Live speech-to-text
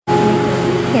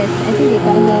they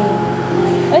can hear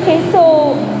you. Okay,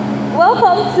 so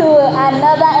welcome to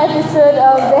another episode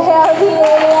of The Healthy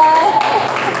Area.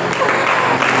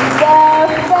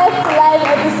 The first live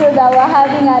episode that we're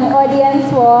having an audience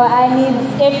for, and it's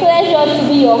a pleasure to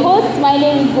be your host. My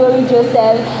name is Bitura-Ojo,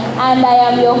 and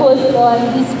I am your host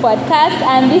on this podcast.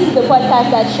 And this is the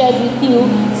podcast that shares with you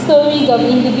stories of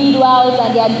individuals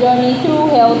and their journey through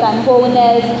health and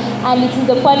wholeness. And it is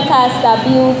the podcast that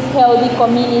builds healthy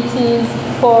communities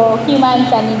for humans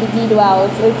and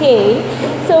individuals. Okay,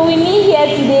 so with me here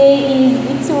today is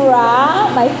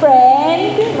Bitura, my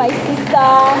friend, my sister.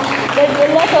 There's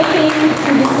a lot of things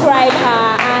to describe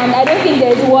her, and I don't think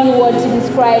there's one word to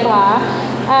describe her.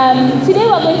 Today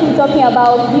we're going to be talking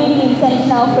about building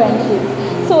intentional friendships.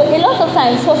 So a lot of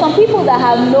times, for some people that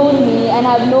have known me and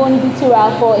have known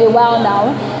Bitura for a while now,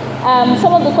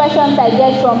 some of the questions I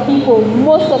get from people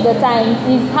most of the times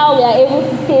is how we are able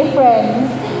to stay friends.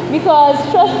 Because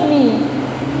trust me,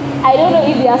 I don't know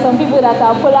if there are some people that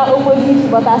are polar opposites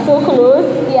but are so close.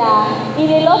 Yeah, in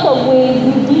a lot of ways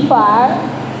we differ,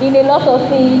 in a lot of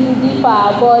things we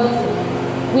differ, but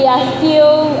we are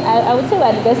still, I would say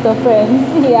we're the best of friends.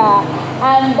 Yeah,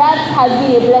 and that has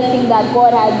been a blessing that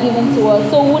God has given to us.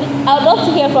 So I would love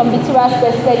to hear from Bitura's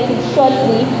perspective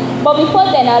shortly, but before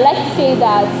then I'd like to say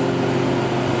that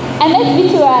I met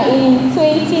Bitura in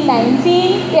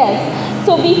 2019, yes.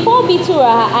 So before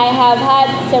Bitura, I have had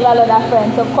several other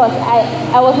friends. Of course,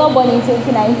 I was not born in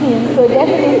 2019, so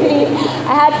definitely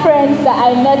I had friends that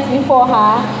I met before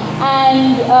her.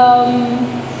 And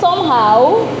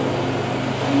somehow,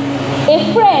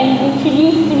 a friend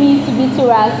introduced me to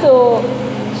Bitura. So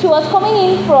she was coming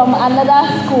in from another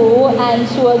school, and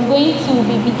she was going to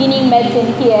be beginning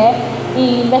medicine here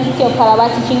in University of Calabar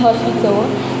Teaching Hospital.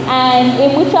 And a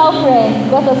mutual friend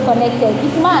got us connected.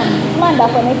 It's man that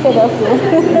connected us.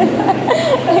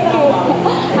 Okay.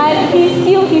 And he's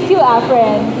still our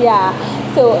friend, yeah.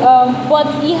 So, but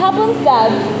it happens that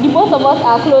the both of us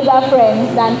are closer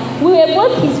friends, and we were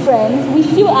both his friends. We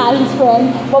still are his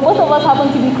friends, but both of us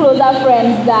happen to be closer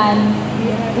friends than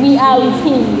we are with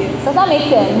him. Does that make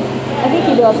sense? I think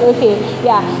it does. Okay,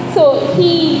 yeah. So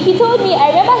he told me. I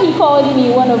remember he called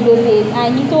me one of those days,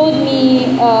 and he told me.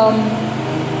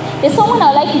 There's someone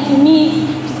I'd like you to meet.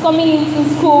 She's coming into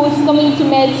school. She's coming into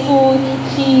med school.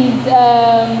 She's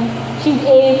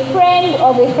a friend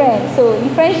of a friend. So the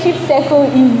friendship circle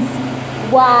is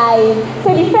wide.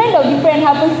 So the friend of the friend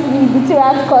happens to be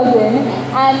Bitura's cousin,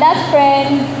 and that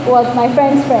friend was my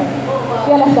friend's friend.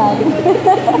 You understand?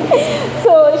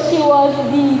 So she was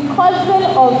the cousin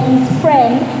of his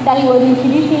friend that he was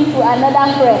introducing to another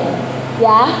friend.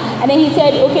 Yeah, and then he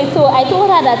said, okay, so I told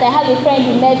her that I have a friend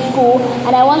in med school,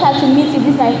 and I want her to meet with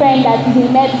this my friend that is in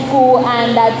med school,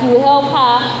 and that he will help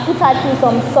her put her through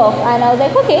some stuff. And I was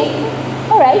like, okay,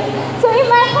 all right. So in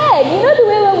my head, you know the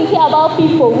way when we hear about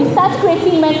people, we start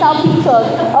creating mental pictures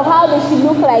of how they should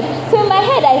look like. So in my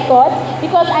head, I thought,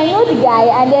 because I know the guy,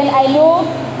 and then I know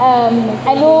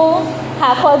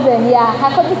her cousin. Yeah, her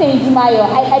cousin's name is Mayo.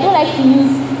 I don't like to use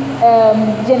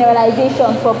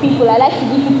generalizations for people. I like to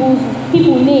give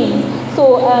people names.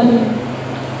 So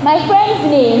my friend's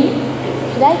name,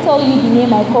 should I tell you the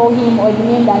name I call him or the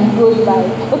name that he goes by?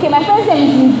 Okay, my friend's name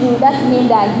is Miju. That's the name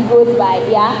that he goes by.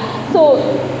 Yeah. So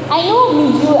I know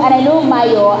Miju and I know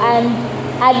Mayo, and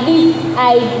at least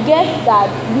I guess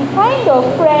that the kind of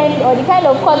friend or the kind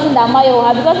of cousin that Mayo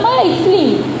has, because Mayo is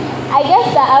slim, I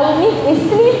guess that I will meet a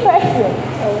slim person,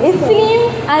 a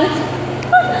slim and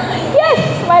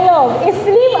yes, my love, a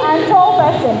slim and tall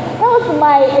person. That was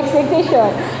my expectation.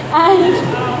 And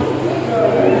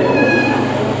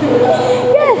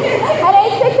yes, and I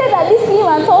expected that this slim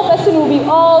and tall person will be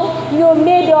all,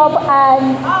 made up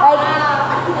and like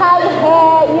have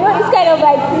hair, this kind of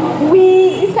like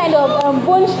wig, this kind of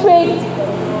bone straight,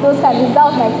 those kind of, that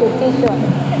was my expectation.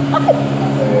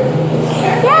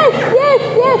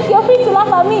 Yes, you're free to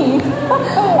laugh at me.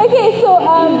 Okay, so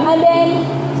and then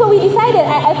so we decided,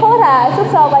 I called her, I took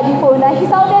her over the phone, and she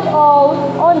sounded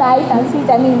all nice and sweet.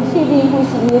 I mean, she being who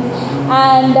she is.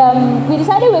 And we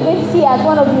decided we were going to see at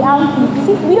one of the amphis. You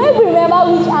see, we don't even remember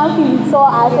which amphi we saw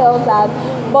ourselves at,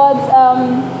 but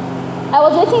I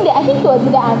was waiting there. I think it was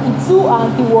either amphi 2 or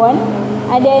amphi 1.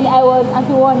 And then I was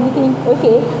amphi 1, we think,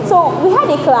 okay. So we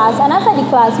had a class, and after the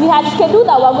class, we had scheduled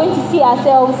that we were going to see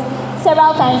ourselves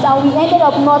several times, and we ended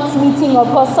up not meeting up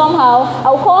because somehow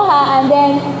I'll call her and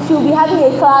then she'll be having a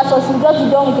class, or she'll just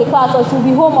be done with a class, or she'll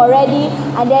be home already,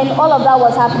 and then all of that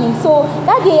was happening. So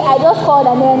that day I just called,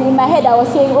 and then in my head I was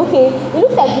saying, okay, it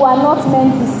looks like we are not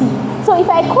meant to see. So if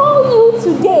I call you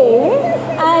today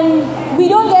and we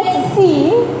don't get to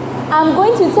see, I'm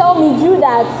going to tell Miju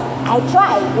that I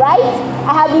tried, right?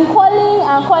 I have been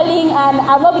calling and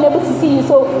I've not been able to see you,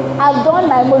 so I've done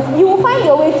my most. You will find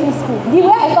your way to school. The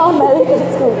way I found my way to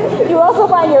school, you will also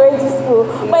find your way to school.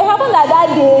 But it happened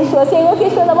that day, she was saying, okay,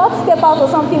 she was about to step out or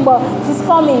something, but she's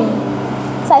coming.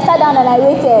 So I sat down and I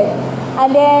waited.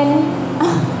 And then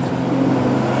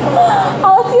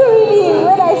I was still reading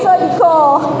when I saw the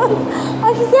call.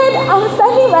 And she said, I'm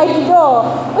standing by the door.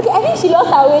 Okay, I think she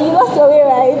lost her way. You lost your way,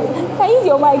 right? Can you use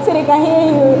your mic so they can hear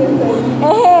you?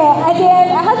 And then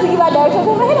I had to give her directions.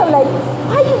 In my head, I'm like,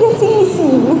 why are you getting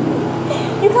missing?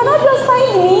 You cannot just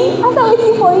find me after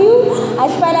waiting for you. And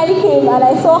she finally came and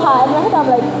I saw her. In my head, I'm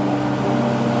like,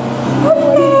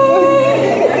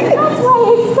 okay, that's why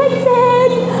I expected.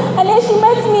 And then she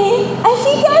met me and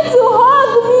she came to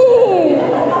hug me.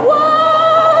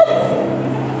 What?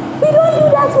 We don't do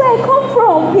that where I come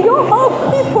from. We don't hug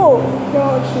people.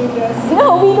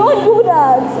 No, we don't do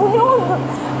that. We don't.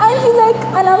 And she's like,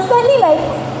 and I'm standing like,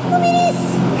 look at this.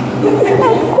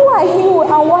 Like, who are you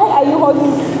and why are you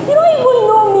hugging? You don't even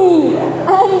know me.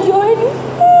 And you're already.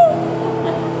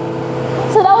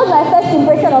 So that was my first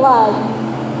impression of her.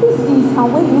 Who's this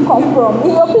and where do you come from?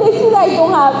 In your place, you guys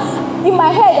don't have. In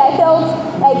my head, I felt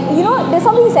like, there's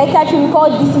something in psychiatry we call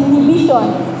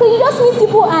disinhibition. So you just meet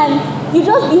people and you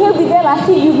just behave with them as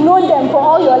if you've known them for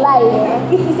all your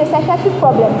life. It is a psychiatric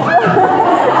problem.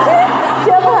 She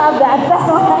doesn't have that. That's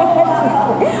what I had to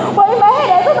say. But in my head,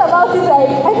 I thought about it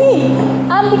like, I think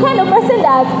I'm the kind of person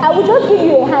that I would just give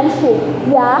you a handshake.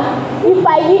 Yeah? If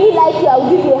I really like you, I will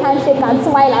give you a handshake and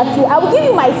smile at you. I will give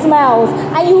you my smiles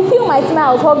and you feel my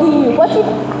smiles hugging you. But if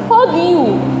hugging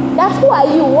you, that's who are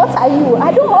you? What are you?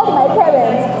 I don't hug my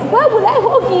parents. Why would I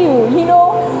hug you?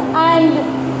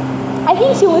 And I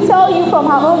think she will tell you from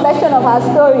her own version of her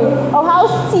story of how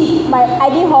stiff I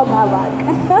didn't hug her back.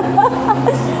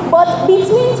 But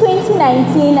between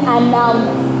 2019 and now,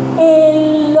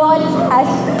 a lot has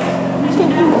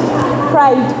changed.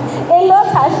 Pride. A lot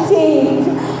has changed.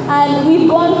 And we've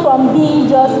gone from being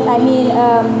just,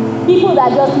 people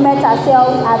that just met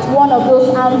ourselves at one of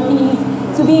those amphis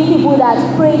to being people that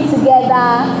pray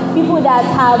together, people that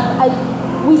have...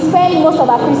 we spend most of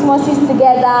our Christmases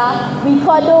together. We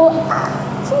cuddle.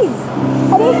 Jeez,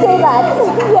 I didn't say that.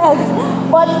 Yes,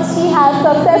 but she has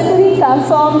successfully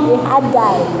transformed a hard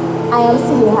guy. I am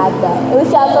still a hard guy.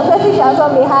 She has successfully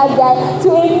transformed a hard guy to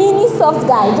a mini soft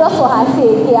guy, just for her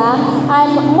sake, yeah.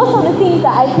 And most of the things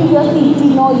that I previously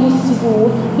did not used to do,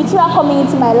 Bitura coming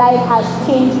into my life has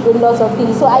changed a lot of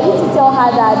things. So I used to tell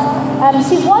her that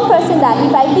she's one person that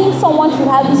if I think someone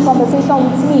should have this conversation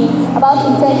with me about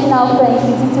intentional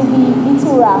friendships, it will be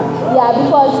Bitura. Yeah,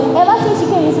 because ever since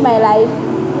she came into my life,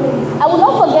 I will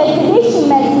not forget the day she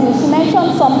met me, she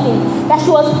mentioned something, that she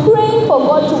was praying for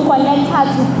God to connect her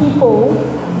to people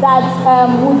that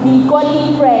would be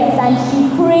godly friends, and she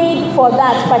prayed for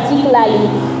that particularly.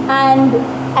 And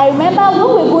I remember when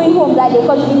we were going home that day,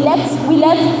 because we left,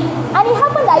 and it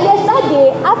happened that yes, that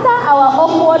day, after our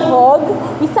awkward hug,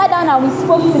 we sat down and we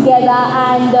spoke together,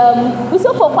 and we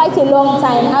spoke for quite a long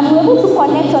time, and we were able to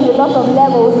connect on a lot of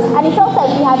levels, and it felt like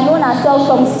we had known ourselves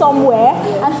from somewhere,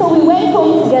 and so we went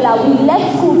home together, we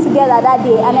left school together that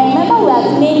day, and I remember we were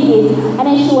at main gate, and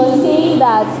then she was saying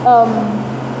that,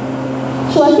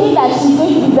 she's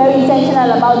going to be very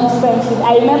intentional about this friendship.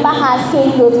 I remember her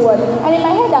saying those words. And in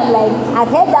my head, I'm like,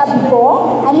 I've heard that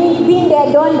before. I mean, been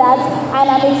there, done that. And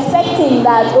I'm expecting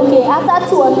that, okay, after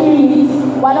 2 or 3 weeks,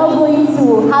 we're not going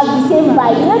to have the same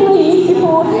vibe. You know the way you meet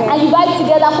people and you vibe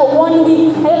together for 1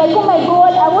 week. And you're like, oh my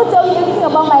God, I won't tell you anything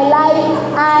about my life.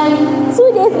 And 2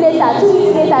 days later, 2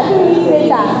 weeks later, 3 weeks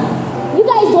later, you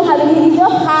guys don't have anything. It's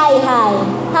just hi.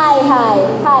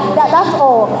 That's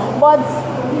all. But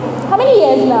how many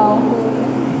years now?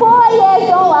 4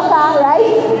 years don't waka,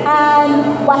 right?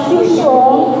 And we're still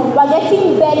strong. We're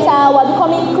getting better. We're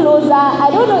becoming closer.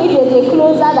 I don't know if there's a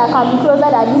closer that can be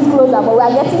closer than this closer, but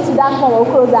we're getting to that form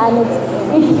of closer, and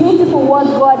it's beautiful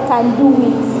what God can do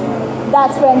with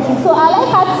that friendship. So I'd like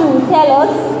her to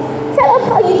tell us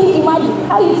how you did imagine,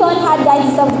 how you turned hard guy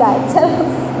to soft guy. Tell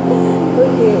us.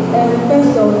 Okay,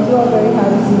 first of all, it's not very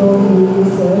hard to know who you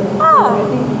are. I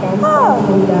think you can start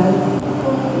with that.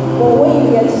 But when you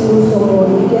get to know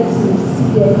someone, you get to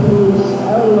see their approach.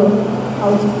 I don't know how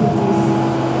to put this.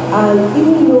 And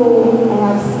even though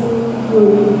I have seen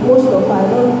most of her, I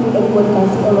don't think everybody can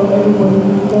see all of everybody.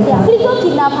 Yeah, please don't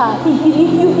kidnap her.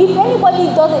 If anybody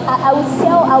does it, I will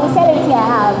sell everything I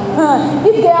have.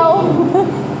 This girl,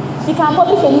 she can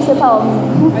publish a newspaper of me.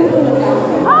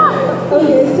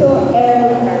 Okay, so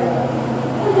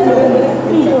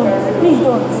please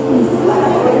don't.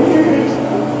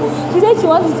 She said she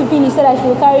wanted to finish so that she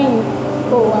will carry you.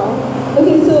 Oh wow.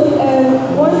 Okay, so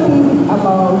one thing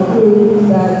about Glory is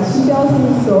that she tells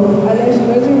me so, and then she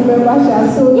doesn't remember she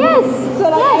has so. Yes.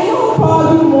 So like Yes. I know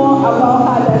probably more about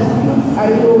her than she thinks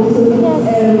I know. So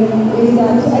is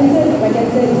that so I said, like I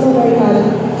said, it's not very hard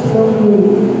to know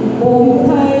Glory, but with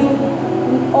time,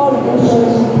 with all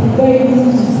relationships, it's very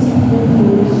easy to see people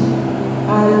change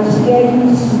and to get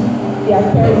used to their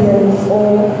presence or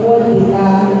what they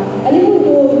are. And even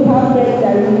though you have friends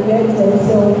that reinvent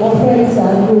themselves or friends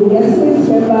that go, you're still going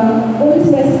to remember when this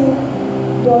person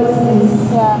does this.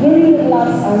 Really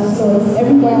laughs and snorts.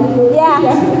 Everybody knows.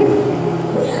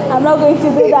 I'm not going to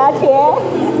do that here.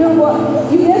 No, but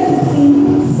you get to see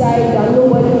this side that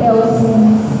nobody else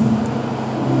sees.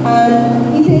 And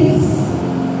it takes,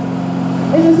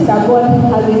 let's just say that God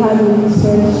has a hand in this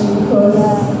friendship because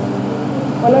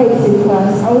when I was in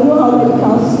class, I would know how many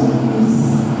counselors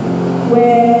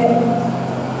where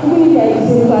even if you are in the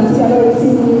same class, if you are not in the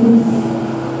same room,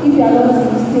 if you are not in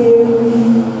the same,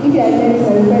 if you are next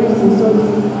and very in study,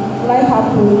 life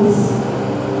happens.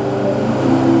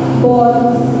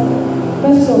 But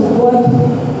first of all, is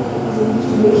a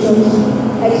relationship.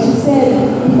 Like she said,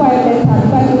 before I met her,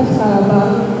 before I came to Calabar,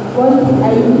 one thing I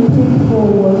really prayed for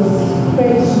was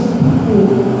friendship.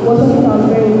 Was something I was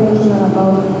very emotional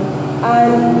about.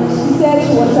 And she said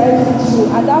she was trying to teach me.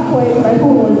 At that point, my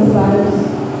phone was bad.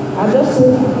 I just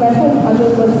told my phone had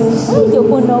just gotten Why is your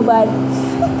phone not bad?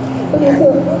 Okay, so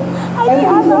my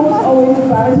phone was always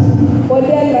bad. But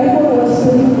then my phone was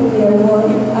showing me a one,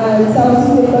 and so I was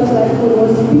still touch my phone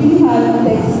was really hard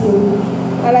texting.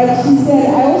 And like she said,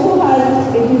 I also had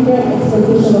a different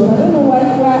expectation of her. I don't know why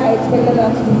I expected her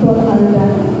to be tall and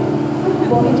that.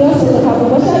 But it just didn't happen.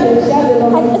 But she had a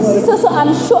lovely voice. So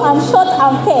I'm short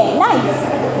and fair. Nice.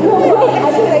 No, wait,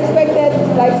 I just expected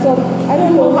like some, I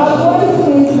don't know, her voice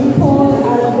is tall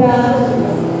and that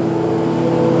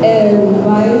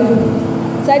vibe.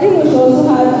 So I didn't know she also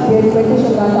had the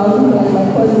expectation that I would look like my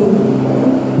cousin.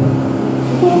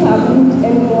 She couldn't have looked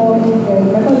any more different.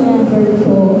 My cousin is very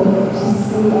tall. She's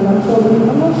slim and I'm not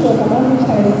sure, I'm not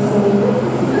trying to say.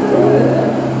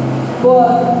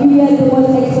 But there was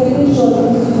expectation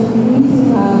to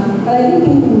meeting her, and I didn't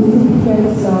think we would still be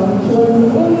friends now. She was the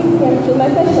only friend, she was my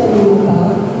first friend in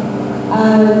her,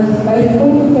 and my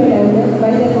only friend I met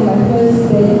invited for my first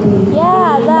birthday.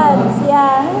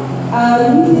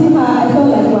 Meeting her, I felt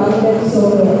like we had met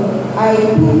somewhere. I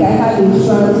think I had a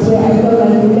trance where I felt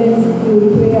like we met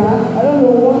through prayer. I don't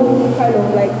know what kind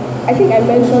of like. I think I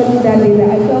mentioned that day that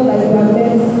I felt like we had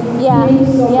met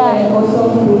somewhere or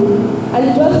something. And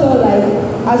it just felt like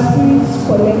our spirits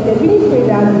connected. We didn't pray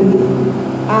that day.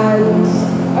 And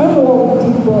I don't know what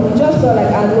we did, but it just felt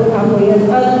like I'd known her for years.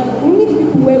 And we meet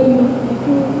people where we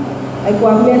feel like we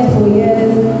have met for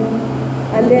years.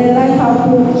 And then life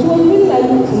happened. She was really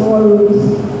like me tomorrow.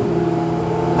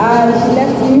 And she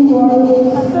left me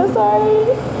tomorrow. I'm so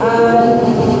sorry. And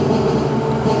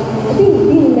I think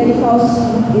being in medical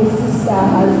school, a sister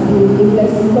has been a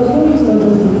blessing. Because Glory is not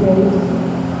just a friend.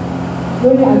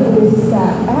 Glory has been a sister.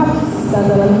 I have two sisters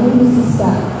and I'm a little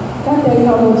sister. Can't tell you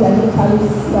how much I need having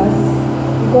sisters.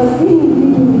 Because being in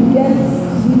people, you get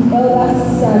to be elder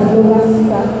sister and younger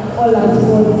sister all at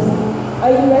once.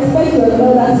 And you respect your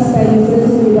elder sister in a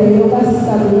certain way that your younger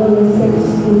sister will not respect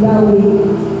you in that way.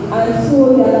 And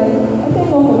so you're like, I thank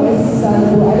God for my sisters,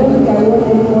 but I don't think I want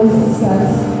any more sisters.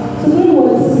 So Glory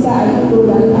was a sister I didn't know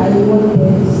that I wanted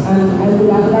and I would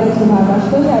have liked to have. She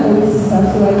doesn't have any sisters,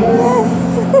 so I guess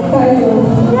kind of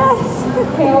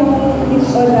help each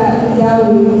other in that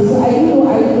way. So I didn't know I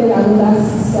needed another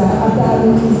sister after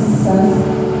having two sisters.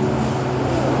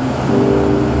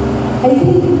 I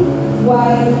think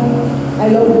why I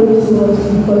love Glory so much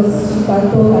is because she can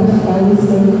talk and she can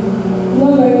listen. It's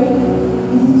not very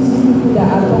easy to see people that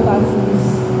are talkative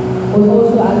but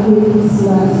also are good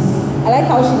listeners. I like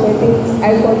how she maintains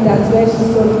eye contact where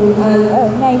she's talking, and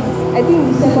nice. I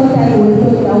think the second time we were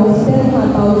talking, I was telling her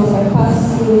about my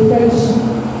past friendship.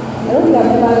 I don't think I've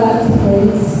ever lacked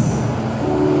friends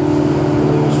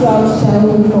throughout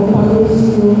childhood from primary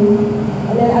school.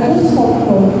 And then I just come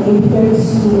from a friend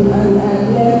school and I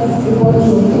left a bunch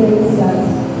of friends that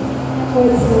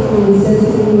pointed me in a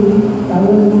certain way that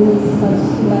wasn't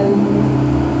particularly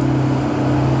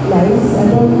nice. I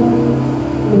don't know.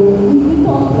 We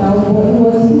talk now, but it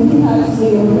was really hard to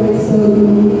say your friends tell you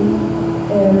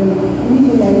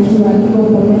leave Nigeria, give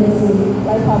up on medicine,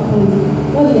 life happened.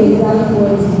 Not the exact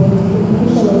words, but the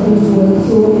implication of those words.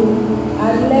 So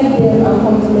I left them and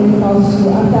come to medical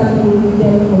school after being with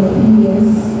them for 3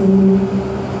 years in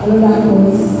another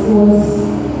course. It was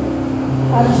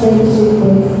hard friendship,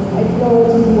 but I did not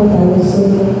want to do what I was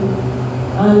doing.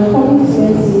 And coming to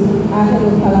NC, I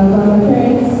heard of Calabar. My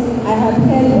parents, I had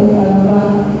heard of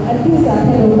Calabar. And things I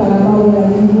heard of Calabar were like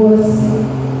it was,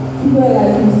 people were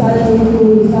like, you start drinking,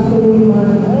 you start following man.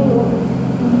 I don't know.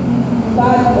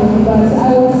 Bad or bad.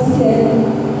 I was scared.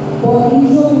 But it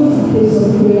drove me to a place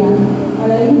of prayer. And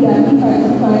I knew that if I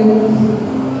could find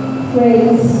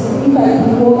friends, if I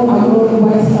could walk among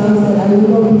wise counsel, I would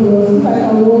not be lost. If I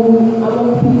can walk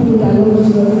among people that love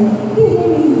Jesus, this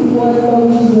name is the word love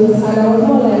Jesus. And I was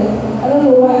more like, I don't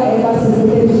know why I ever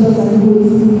separated Jesus and the Holy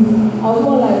Spirit. I was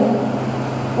more like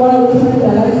one of those people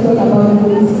that like to talk about the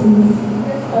Holy Spirit.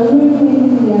 And really made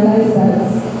me realize that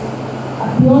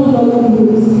beyond loving the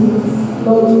Holy Spirit,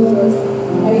 love Jesus,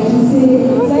 I should say,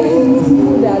 it's like to meet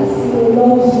people that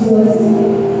love Jesus.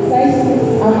 It's like to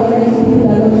connect to people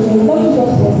that love Jesus. Not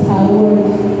just was her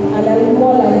word. And I was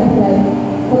more like,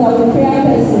 because I was a prayer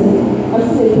person. I'm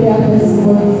still a prayer person,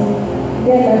 but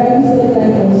then my Bible said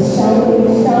that I was shouting.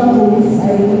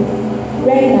 I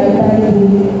read my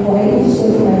Bible, or I did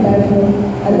share my Bible.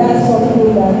 And that's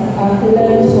something that I've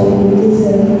learned from this.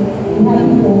 We have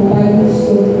people Bible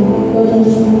story, not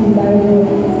just reading the Bible.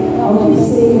 I'll keep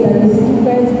saying that there's a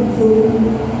difference between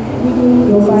reading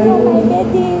your Bible. It's not my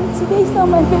birthday. Today is not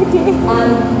my birthday.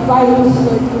 And Bible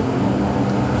study.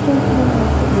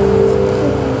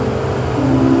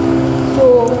 So,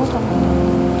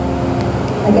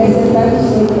 like I said, Bible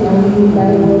study and reading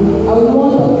Bible. I would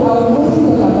mostly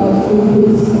talk about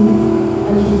Holy Spirit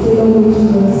and should say Lord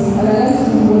Jesus. And I like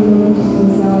to use Lord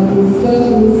Jesus nowadays. Just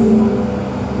listen.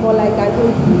 More like I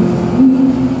don't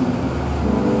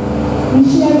we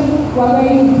share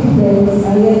very different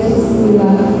and yet so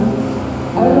similar.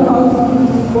 I don't know how to put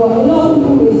it, but a lot of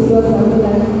people may see us and be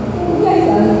like, you guys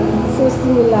are so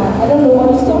similar. I don't know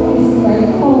what some reason I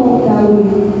come up that way.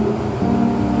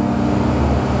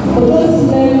 But just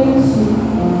learning to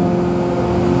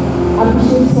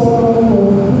appreciate someone for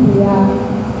who they are.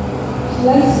 She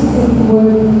likes to say the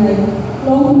word like,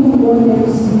 not who you want them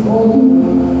to be or who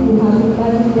you have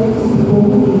imagined them to be or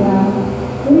who they are.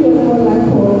 Maybe you're not like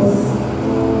us.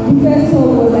 The first one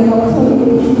was like I was talking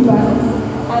to a back,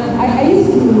 and I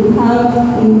used to have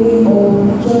a way of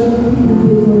judging people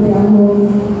based on their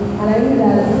homes, and I knew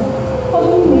that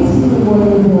something makes you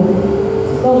vulnerable.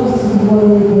 Love is to be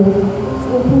vulnerable, to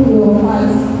open your heart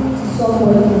to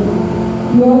somebody.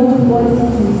 You don't want to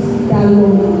see that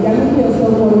love. You are making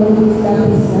yourself vulnerable to that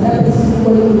person, and that person is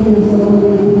going to make yourself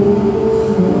vulnerable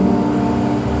to you.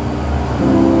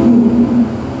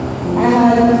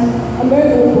 I'm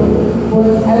very open, but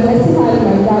I still had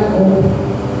my dad on.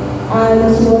 And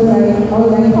she was like, I was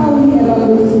like, how will you ever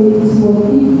go to this world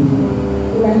if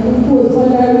my people was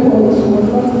wondering how she was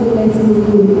not even letting me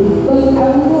go? Because I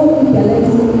would know if they're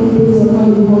letting me go based on how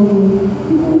you want me.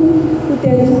 People who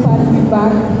tend to pass me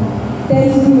back, tend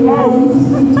to be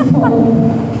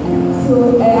so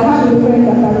I have a friend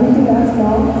that I'm reading that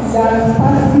now, that's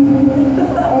passing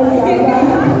on my back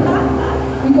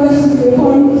because she's a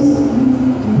honest.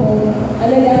 And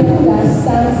then there are people that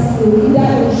stand still, either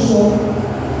in shock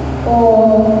or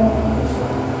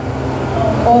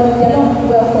they're not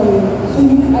welcoming. So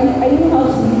I know how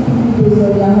to meet people based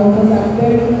on their home because I'm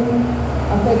very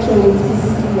affectionate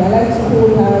physically. I like to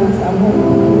hold hands and hug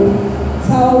people. It's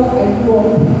how I grew up.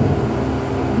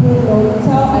 It's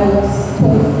how I was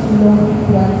taught to love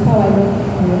people and it's how I love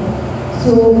people. So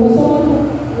for someone who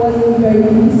wasn't very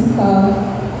physical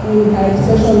in her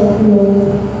expression of love,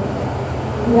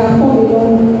 we have come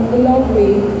a long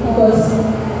way because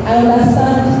I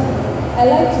understand. I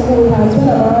like to hold hands when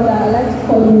I'm around her. I like to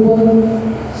call her woman.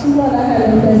 She's not that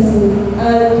kind of person,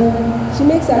 and she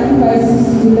makes sacrifices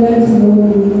to learn to know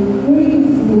me. Really,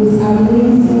 those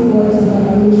amazing words of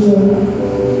affirmation,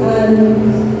 and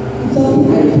it's something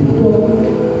I keep on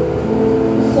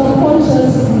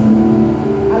subconsciously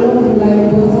along the line,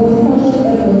 but also conscious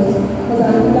efforts because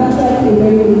I'm naturally a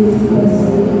very lazy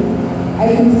person.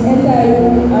 I could enter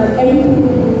and everything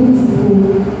would be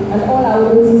beautiful, and all I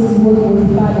would notice is what was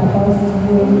bad about the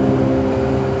world.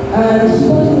 And she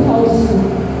taught me how to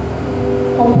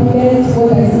compliment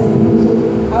what I said. So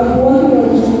I would walk on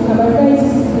the street, and my friends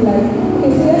used to be like,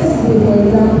 okay, so yesterday, for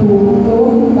example, we're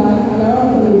walking back, and around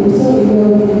the way, we saw a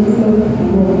girl with a different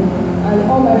people. And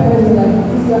all my friends were like,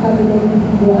 this girl has a lot of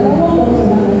people. And I walked up to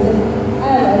her and I said,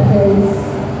 I and my friends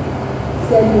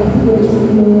said, people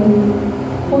should know.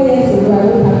 4 years ago, I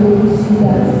would have been able to do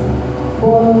that.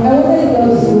 But I wanted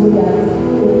girls to know that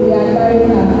we are admiring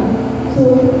her. So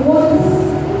it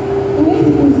makes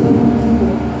people feel beautiful.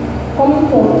 Coming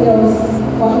from girls,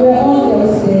 but we are all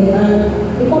girls there, and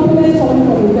a compliment coming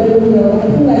from a fellow girl, I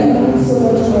feel like it means so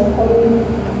much more coming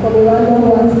from a random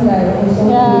one guy or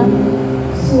something. Yeah.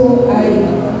 So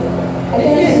I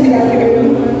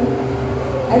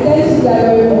tend to see her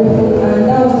very often, and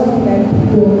that was something I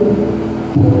picked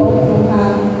up from her.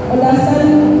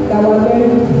 Understanding that we're very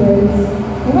different.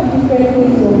 We have different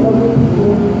ways of loving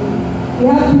people. We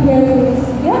have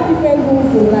different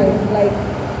goals in life. Like,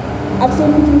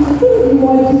 absolutely, it couldn't be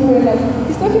more different. Like,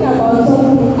 he's talking about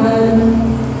something, and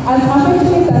as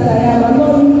affectionate as I am, I'm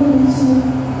not really into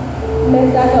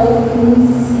mental health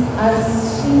things as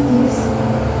she is.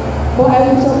 But I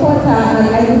will support her, and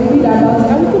I will read about it.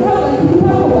 And we could have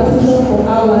conversation for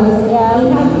hours. Yeah. And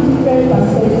have different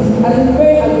perspectives. As a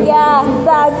very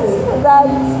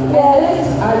yes.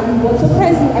 And but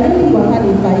surprisingly, I don't think we've had a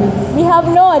fight. We have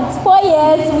not. 4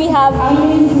 years, we have.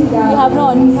 Amazing that we have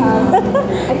not.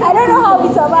 I don't know how we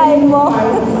survive anymore.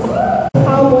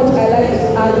 How much I like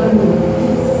to argue.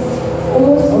 It's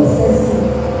almost obsessive.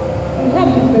 We have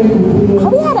different opinions.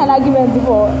 Have we had an argument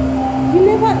before? You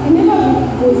never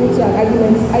goes into an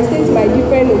argument. I state my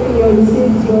different opinion, you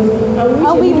state yours,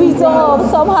 And we resolve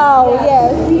somehow,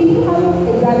 yes. We haven't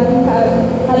exactly had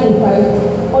a fight.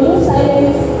 Although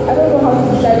silence, I don't know how to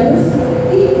describe this.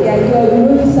 If they are girl, you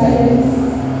know the silence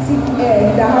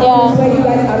that happens when you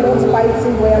guys are not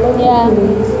fighting, but you're not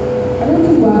talking. I don't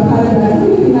think we have had that. I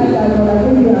think we had that for like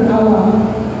maybe an hour.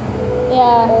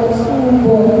 Yeah. Or two,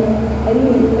 but I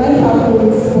mean, life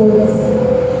happens, but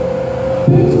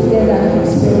bring together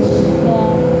expression.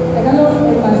 Yeah. I cannot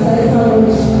emphasize how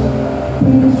much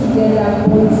bring together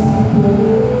bonds people.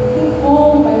 In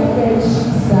all my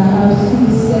friendships that have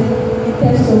stood the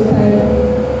test of time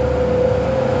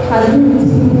has been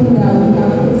with people that we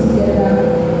have put together.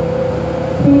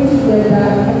 Bring together. I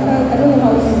don't know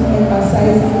how to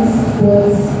emphasize this,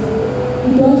 but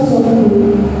it does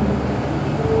something.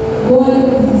 God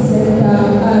is the center,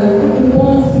 and He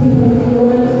wants people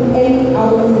beyond any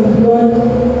outing, beyond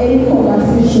any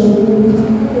conversation. It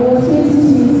was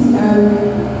 2020, and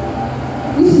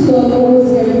this is done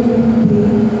almost every day.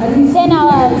 At least 10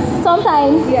 hours,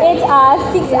 sometimes 8 hours,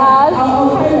 6 hours.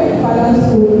 I'll carry my father's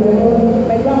phone,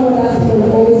 my grandmother's phone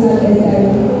always had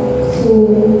airtime. So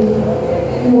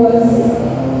it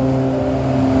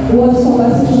was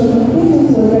conversation. It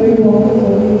was very long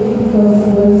for me because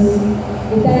it was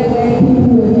a time when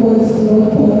people were forced to not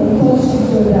touch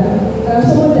each other. And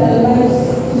someone that likes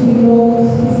to be loved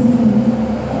physically.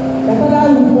 My father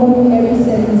would warn me every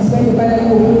sentence when the final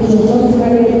conclusion, not to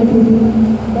carry anybody,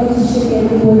 not to shake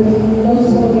anybody, not to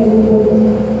hug anybody.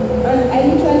 And I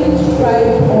literally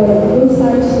tried on those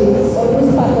handshakes, on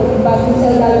those parts of the back to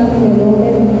tell that people or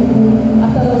many people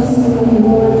after not seeing them in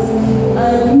words.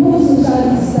 And the whole social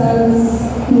distance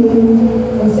thing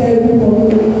was terrible for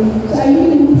me. So I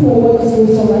really look forward to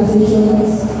those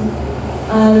conversations,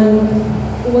 and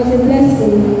it was a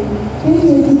blessing.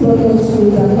 2020 brought us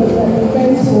closer because I've been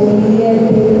friends for a year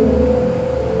then,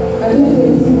 and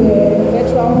 2020 were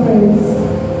virtual friends.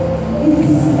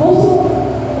 It's also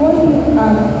one thing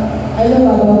I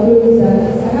love about her is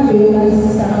that I have a younger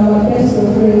sister, and our best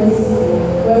of friends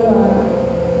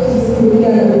she's in Korea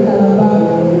and in Calabar.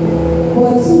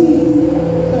 But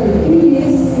 3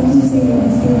 days into seeing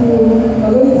this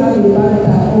we're going to have a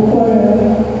banter or quarrel,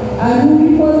 and we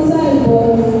reconcile,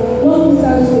 but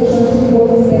long-distance relationship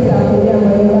works better for me and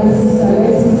my younger sister.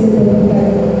 Let's visit them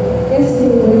together.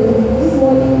 This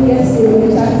morning,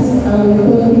 we're chatting and we're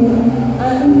talking,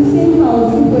 and in the same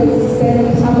house, we were to spend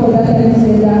half of that time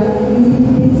together.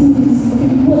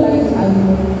 People like to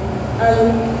argue, and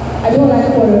I don't like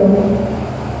quarrel.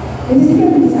 There's a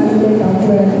difference between argument and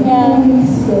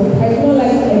quarrel. I don't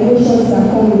like the emotions that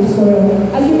come with quarrel.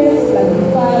 Arguments like the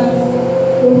facts,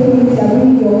 conflicts, you're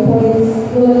bringing your points,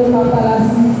 logical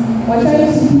fallacies. We're trying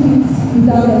to keep it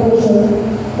without emotion.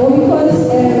 But because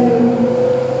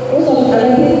most of the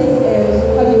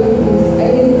I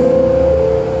hate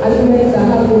arguments that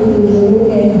have no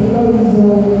closure, and no reason.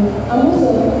 And most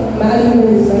of my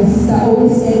arguments, my sister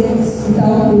always ends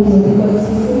without closure because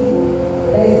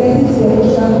there is getting to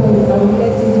emotional point and we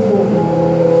let it go.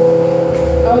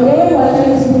 And then we are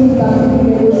trying to bring back the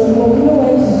emotion, but we know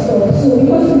when to stop. So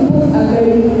because we both are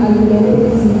very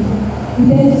argumentative, we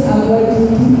tend to avoid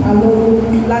deep and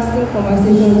long-lasting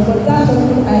conversations. But that's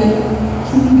something I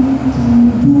truly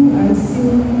do and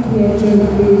still do enjoy the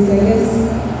ways. I guess.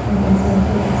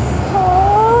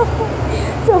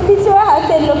 So Bitura has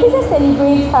said, no, please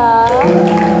celebrate her.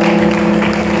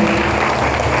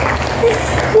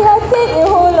 She has said a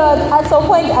whole lot. At some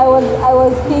point, I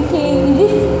was thinking, is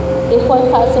this a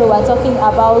podcast where we're talking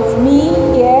about me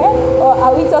here, or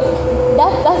are we talking?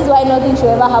 That's why nothing should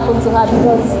ever happen to her,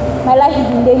 because my life is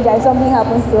in danger if something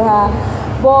happens to her.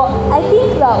 But I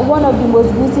think that one of the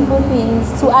most beautiful things,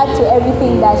 to add to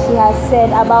everything that she has said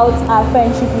about our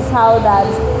friendship, is how that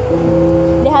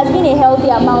there has been a healthy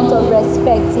amount of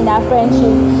respect in our friendship.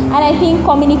 And I think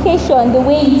communication, the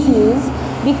way it is,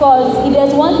 because if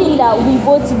there's one thing that we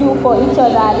both do for each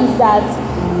other, is that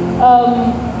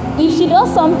if she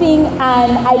does something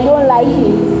and I don't like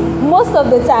it, most of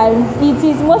the times it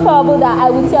is most probable that I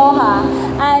will tell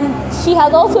her. And she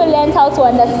has also learned how to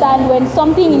understand when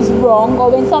something is wrong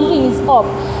or when something is up.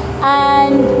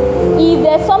 And if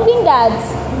there's something that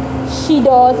she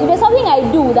does, if there's something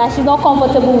I do that she's not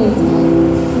comfortable with,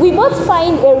 we both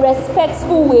find a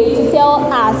respectful way to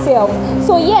tell ourselves.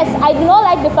 So yes, I do not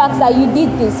like the fact that you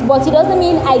did this, but it doesn't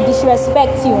mean I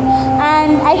disrespect you.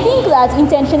 And I think that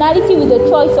intentionality with the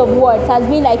choice of words has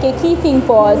been like a key thing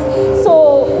for us.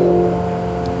 So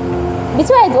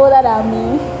Bitura is older than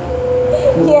me.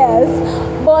 Yes,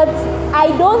 but I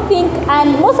don't think,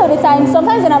 and most of the time,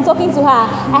 sometimes when I'm talking to her,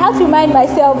 I have to remind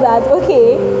myself that,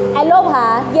 okay, I love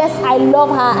her, yes, I love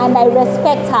her and I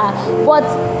respect her, but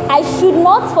I should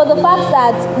not, for the fact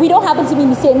that we don't happen to be in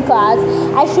the same class,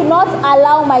 I should not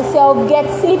allow myself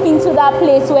slip into that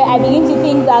place where I begin to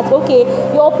think that, okay,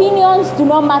 your opinions do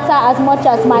not matter as much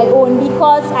as my own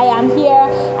because I am here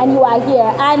and you are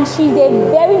here. And she's a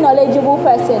very knowledgeable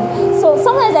person. So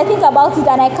sometimes I think about it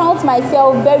and I count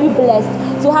myself very blessed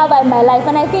to have her in my life.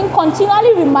 And I think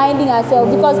continually reminding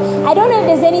ourselves, because I don't know if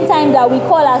there's any time that we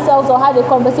call ourselves or have a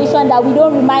conversation that we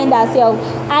don't remind ourselves.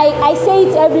 I say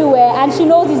it everywhere and she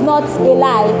knows it's not a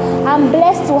lie. I'm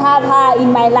blessed to have her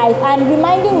in my life and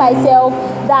reminding myself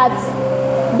that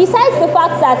besides the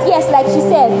fact that, yes, like she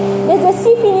said, there's a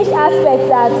see finish aspect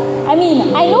that, I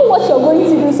mean, I know what you're going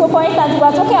to do. So for instance, we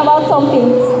were talking about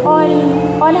something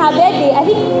on her birthday. I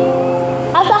think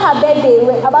after her birthday, we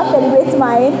were about to celebrate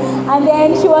mine, and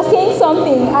then she was saying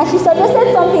something and she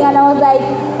suggested something and I was like,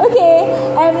 okay,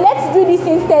 let's do this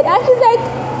instead. And she's like,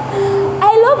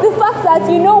 I love the fact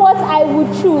that you know what I would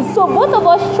choose. So both of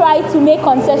us tried to make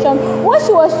concessions. What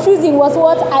she was choosing was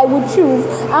what I would choose,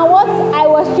 and what I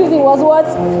was choosing was what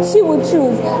she would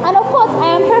choose. And of course,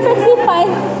 I am perfectly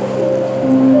fine.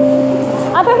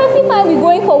 I'm perfectly fine with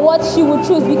going for what she would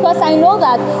choose, because I know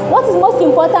that what is most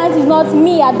important is not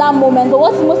me at that moment, but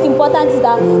what's most important is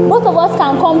that both of us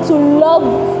can come to love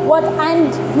what,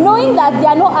 and knowing that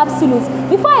there are no absolutes.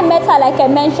 Before I met her, like I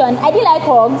mentioned, I didn't like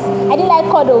hugs, I didn't like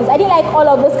cuddles, I didn't like all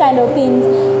of those kind of things.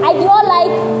 I did not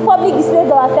like public displays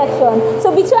of affection.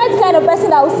 So Bitura is the kind of person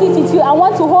that will sit with you and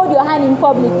want to hold your hand in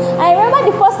public. And I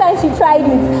remember the first time she tried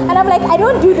it, and I'm like, I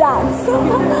don't do that.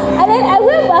 And then I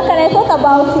went back and I thought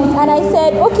about it, and I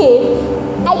said, okay,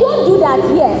 I don't do that,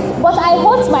 yes, but I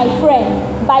hurt my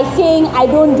friend by saying I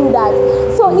don't do that.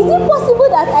 So is it possible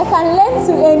that I can learn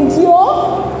to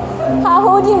endure her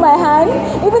holding my hand,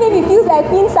 even if it feels like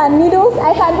pins and needles?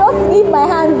 I can just leave my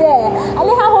hand there and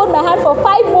let her hold my hand for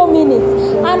 5 more minutes.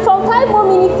 And from 5 more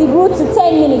minutes, it grew to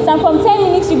 10 minutes. And from 10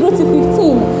 minutes, it grew to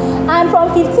 15. And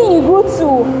from 15, it grew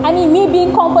to, me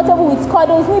being comfortable with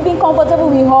cuddles, me being comfortable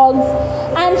with hugs.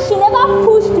 And she never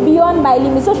pushed beyond my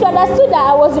limit. So she understood that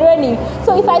I was learning.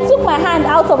 So if I took my hand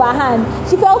out of her hand,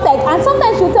 she felt like, and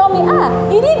sometimes she'll tell me,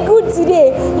 you did good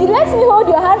today. You let me hold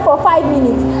your hand for 5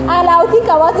 minutes. And I'll think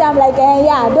about it. I'm like,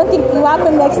 yeah, don't think it will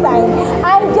happen next time.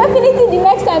 And definitely the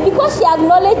next time, because she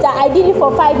acknowledged that I did it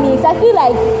for 5 minutes, I feel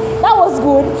like that was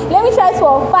good. Let me try it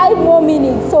for 5 more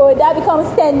minutes. So that becomes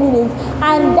 10 minutes.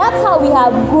 And that's how we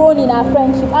have grown in our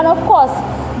friendship. And of course,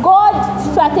 God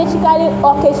strategically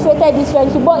orchestrated this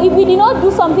friendship. But if we did not do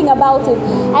something about it,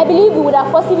 I believe we would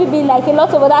have possibly been like a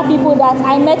lot of other people that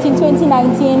I met in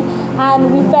 2019 and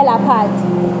we fell apart.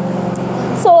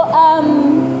 So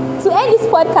to end this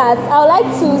podcast, I would like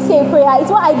to say a prayer. It's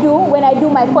what I do when I do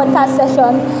my podcast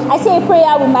session. I say a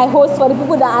prayer with my host for the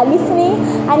people that are listening,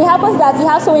 and it happens that we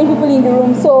have so many people in the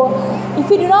room. So if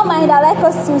you do not mind, I'd like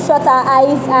us to shut our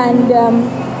eyes, and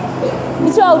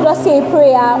Bitura will just say a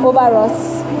prayer over us.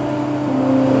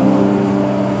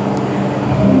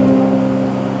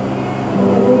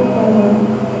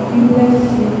 We bless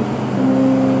you.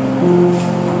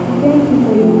 Thank you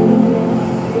for your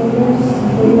goodness, your mercy,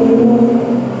 for your love.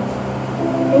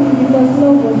 Thank you because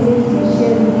love was meant to be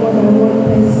shared with more than one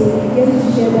person. We get to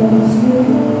share that with you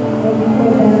and with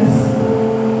others.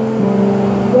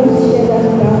 We got to share that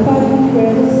with our family,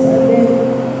 friends, and then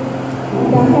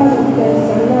with our family friends,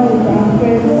 and now with our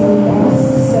friends and with our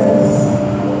sisters.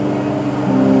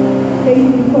 Thank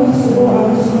you because you know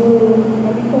our sorrow,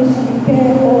 and because you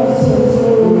prepare us for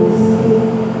sorrow with you.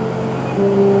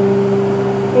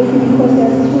 Thank you because you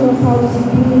are teaching us how to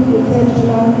build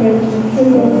intentional friendship,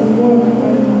 showing us the work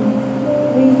and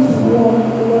way to walk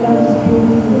in order to build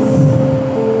this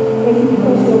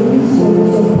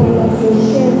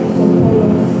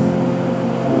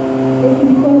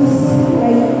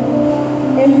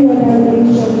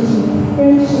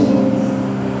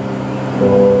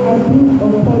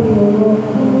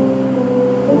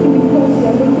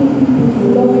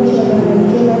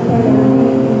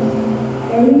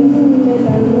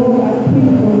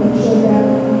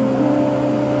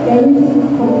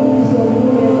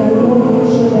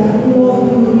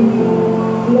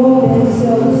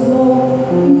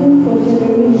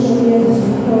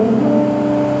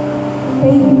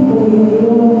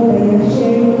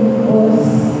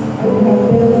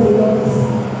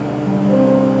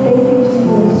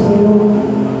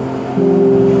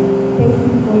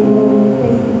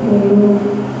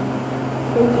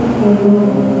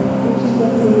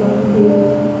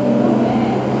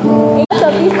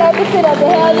episode of The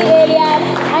Healthy Alien.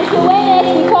 Until when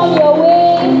next we come your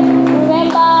way,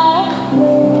 remember,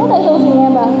 what are you supposed to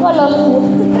remember? God loves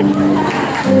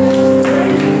you.